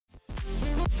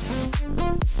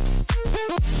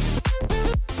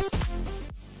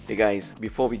Hey guys,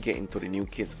 before we get into the new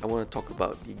kits, I want to talk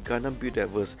about the Gundam Build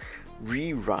Divers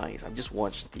Re. I've just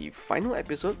watched the final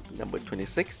episode, number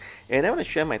 26, and I want to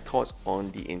share my thoughts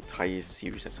on the entire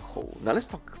series as a whole. Now let's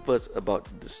talk first about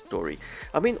the story.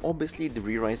 I mean, obviously the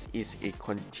Re-Rise is a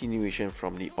continuation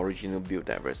from the original Build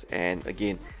Divers, and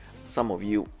again, some of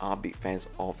you are big fans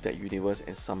of that universe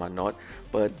and some are not,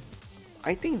 but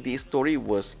I think the story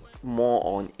was more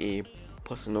on a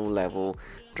personal level,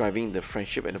 driving the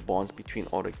friendship and the bonds between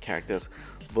all the characters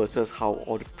versus how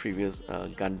all the previous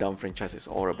Gundam franchise is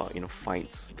all about,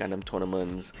 fights, Gundam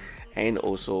tournaments, and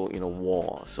also,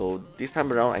 war. So this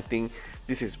time around, I think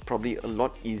this is probably a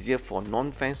lot easier for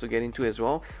non-fans to get into as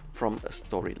well from a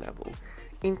story level.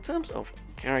 In terms of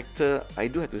character, I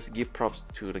do have to give props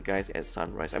to the guys at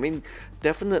Sunrise. I mean,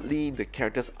 definitely the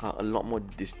characters are a lot more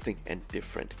distinct and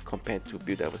different compared to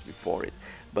Build Divers before it.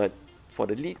 But for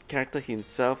the lead character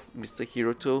himself, Mr.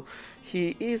 Hiroto,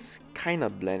 he is kind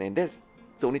of bland, and that's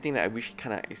the only thing that I wish he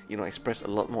kind of expressed a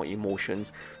lot more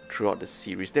emotions throughout the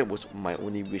series. That was my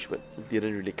only wish, but it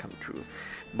didn't really come true.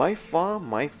 By far,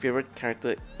 my favorite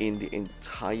character in the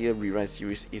entire Re-Rise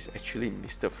series is actually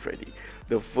Mr. Freddy,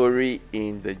 the furry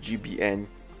in the GBN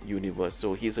universe.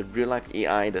 So he's a real-life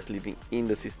AI that's living in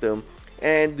the system.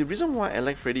 And the reason why I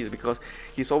like Freddy is because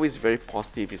he's always very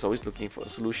positive, he's always looking for a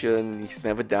solution, he's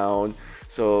never down.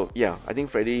 So yeah, I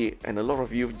think Freddy, and a lot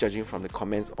of you judging from the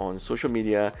comments on social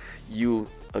media, you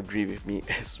agree with me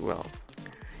as well.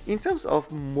 In terms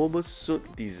of mobile suit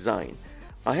design,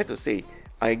 I have to say,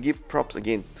 I give props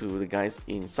again to the guys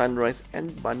in Sunrise and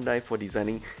Bandai for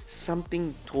designing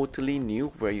something totally new,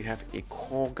 where you have a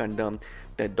core Gundam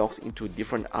that docks into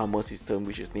different armor system,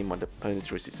 which is named on the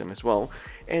planetary system as well.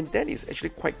 And that is actually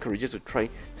quite courageous to try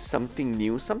something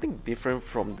new, something different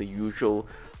from the usual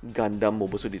Gundam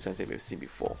mobile suit designs that we've seen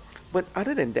before. But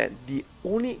other than that, the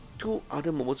only two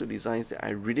other mobile suit designs that I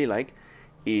really like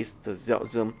is the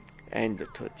Zelzum and the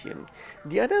Tertium.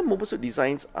 The other mobile suit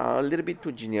designs are a little bit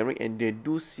too generic, and they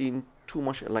do seem too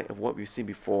much alike of what we've seen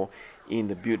before in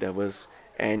the Build Divers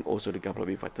and also the Gunpla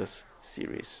Build Fighters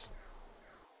series.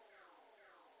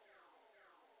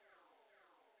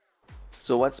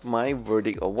 So what's my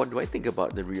verdict, or what do I think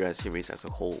about the Re-Rise series as a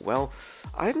whole? Well,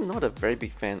 I'm not a very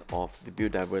big fan of the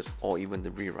Build Divers or even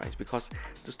the Re-Rise, because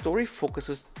the story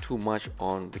focuses too much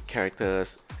on the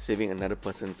characters saving another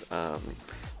person's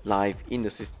life in the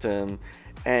system,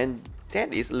 and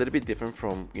that is a little bit different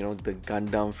from the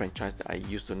Gundam franchise that I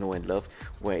used to know and love,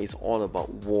 where it's all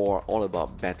about war, all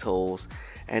about battles,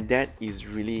 and that is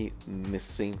really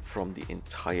missing from the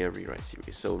entire Re-Rise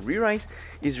series. So Re-Rise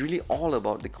is really all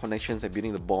about the connections and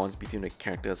building the bonds between the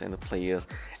characters and the players,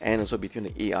 and also between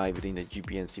the AI within the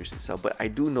GBN series itself. But I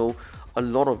do know a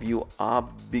lot of you are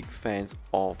big fans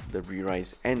of the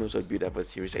Re-Rise and also the Build Divers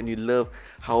series, and you love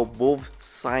how both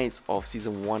sides of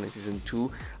Season 1 and Season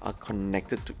 2 are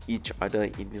connected to each other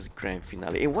in this grand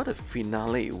finale. And what a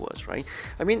finale it was, right?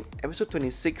 I mean, episode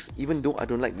 26, even though I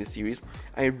don't like this series,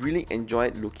 I really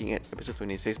enjoyed looking at episode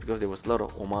 26 because there was a lot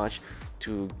of homage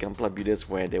to Gunpla builders,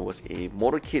 where there was a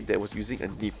motorcade that was using a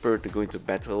Nipper to go into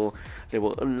battle. There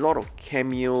were a lot of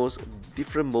cameos,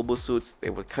 different mobile suits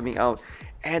that were coming out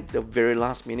at the very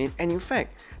last minute, and in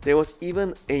fact, there was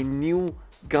even a new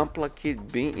Gunpla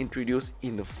kit being introduced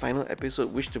in the final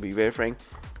episode, which, to be very frank,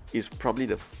 is probably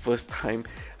the first time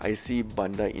I see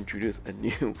Bandai introduce a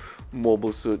new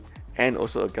mobile suit and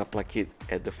also a Gunpla kit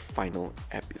at the final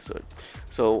episode.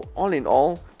 So all in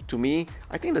all, to me,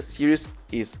 I think the series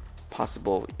is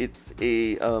passable. It's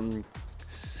a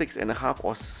 6.5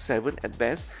 or 7 at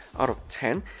best out of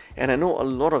 10, and I know a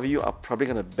lot of you are probably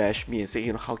gonna bash me and say,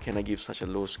 how can I give such a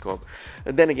low score?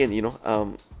 And then again,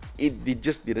 it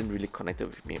just didn't really connect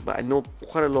with me. But I know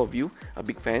quite a lot of you are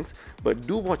big fans, but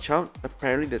do watch out.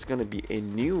 Apparently there's gonna be a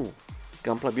new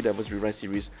Gunpla Build Divers Re-Rise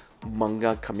series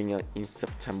manga coming out in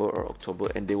September or October,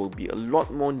 and there will be a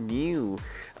lot more new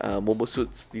mobile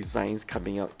suits designs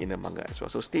coming out in the manga as well,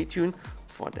 so stay tuned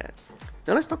for that.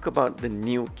 Now let's talk about the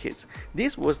new kits.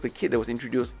 This was the kit that was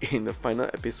introduced in the final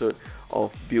episode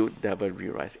of Build Divers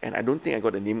Re-Rise, and I don't think I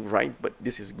got the name right, but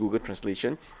this is Google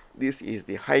translation. This is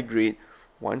the high grade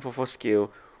 144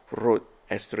 scale Road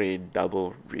Astray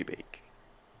double Rebake.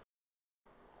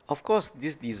 Of course,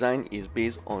 this design is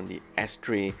based on the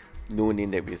Astray no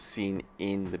name that we've seen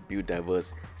in the Build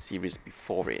Divers series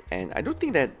before it, and I don't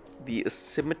think that the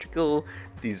asymmetrical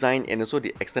design and also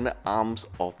the extended arms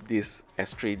of this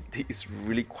Astray is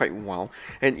really quite wow,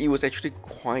 and it was actually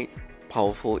quite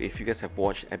powerful. If you guys have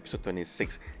watched episode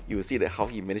 26, you will see that how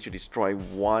he managed to destroy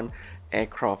one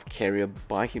aircraft carrier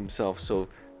by himself. So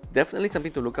definitely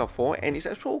something to look out for, and it's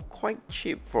actually quite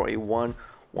cheap for a one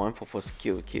 1 for first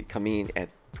skill kit coming in at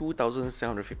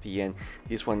 2,750 yen.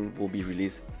 This one will be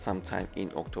released sometime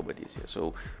in October this year. So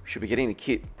we should be getting the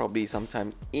kit probably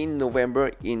sometime in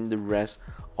November in the rest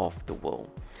of the world.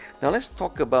 Now let's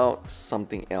talk about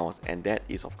something else, and that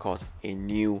is of course a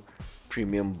new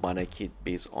premium Bandai kit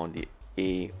based on the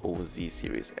AOZ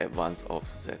series, Advance of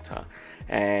Zeta.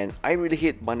 And I really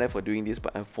hate Bandai for doing this,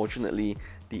 but unfortunately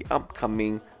the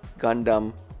upcoming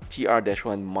Gundam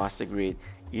TR-1 Master Grade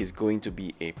is going to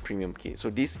be a premium kit. So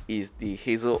this is the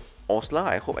Hazel Osla,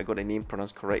 I hope I got the name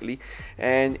pronounced correctly,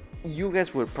 and you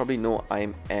guys will probably know I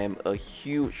am a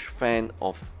huge fan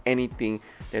of anything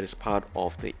that is part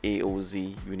of the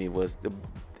AOZ universe. The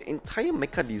entire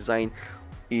mecha design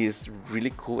is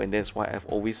really cool, and that's why I've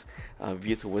always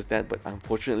veered towards that. But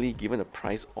unfortunately, given the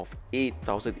price of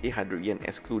 8,800 yen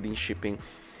excluding shipping,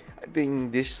 I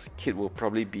think this kit will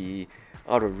probably be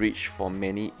out of reach for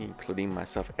many, including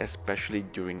myself, especially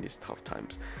during these tough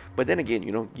times. But then again,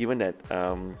 you know, given that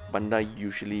Bandai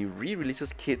usually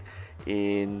re-releases kit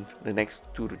in the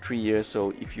next 2 to 3 years,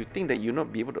 so if you think that you'll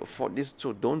not be able to afford this,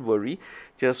 so don't worry,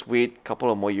 just wait a couple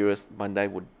of more years.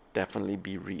 Bandai would definitely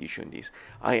be reissuing this.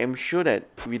 I am sure that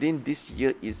within this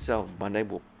year itself, Bandai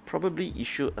will probably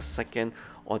issue a second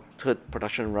or third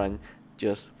production run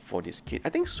just for this kit. I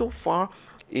think so far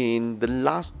in the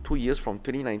last 2 years, from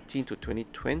 2019 to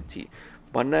 2020,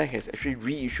 Bandai has actually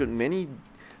reissued many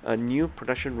new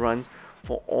production runs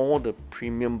for all the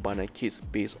premium Bandai kits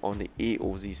based on the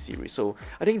AOZ series. So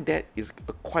I think that is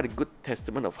quite a good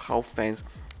testament of how fans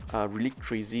are really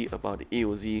crazy about the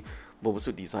AOZ mobile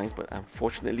suit designs. But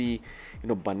unfortunately, you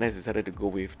know, Bandai has decided to go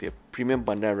with the premium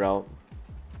Bandai route.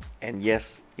 And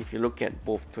yes, if you look at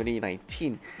both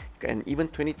 2019 and even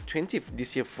 2020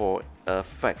 this year for a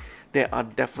fact, there are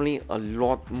definitely a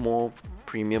lot more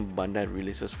premium Bandai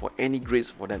releases for any grades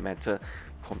for that matter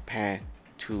compared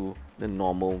to the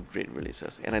normal grade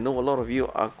releases. And I know a lot of you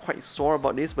are quite sore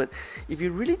about this, but if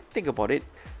you really think about it,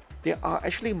 there are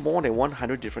actually more than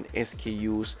 100 different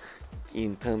SKUs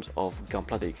in terms of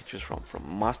gunpla that you can choose from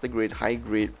Master Grade, High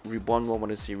Grade, Reborn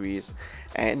 1 series,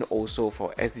 and also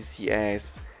for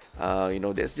SDCS. You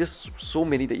know, there's just so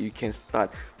many that you can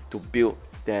start to build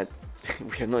that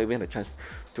we have not even had a chance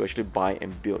to actually buy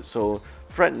and build. So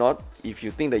fret not, if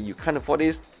you think that you can't afford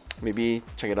this, maybe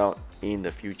check it out in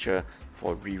the future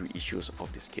for reissues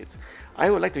of these kits. I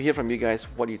would like to hear from you guys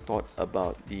what you thought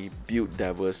about the Build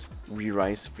Divers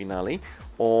Re-Rise finale,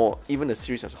 or even the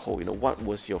series as a whole. You know, what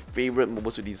was your favorite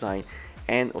mobile suit design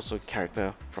and also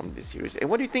character from this series? And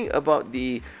what do you think about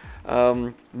the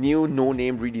new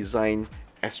no-name redesign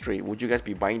Astray? Would you guys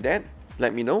be buying that?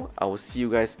 Let me know. I will see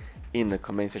you guys in the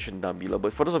comment section down below.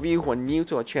 But for those of you who are new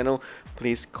to our channel,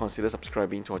 please consider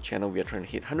subscribing to our channel. We are trying to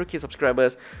hit 100k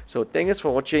subscribers. So thanks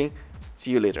for watching.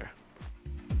 See you later.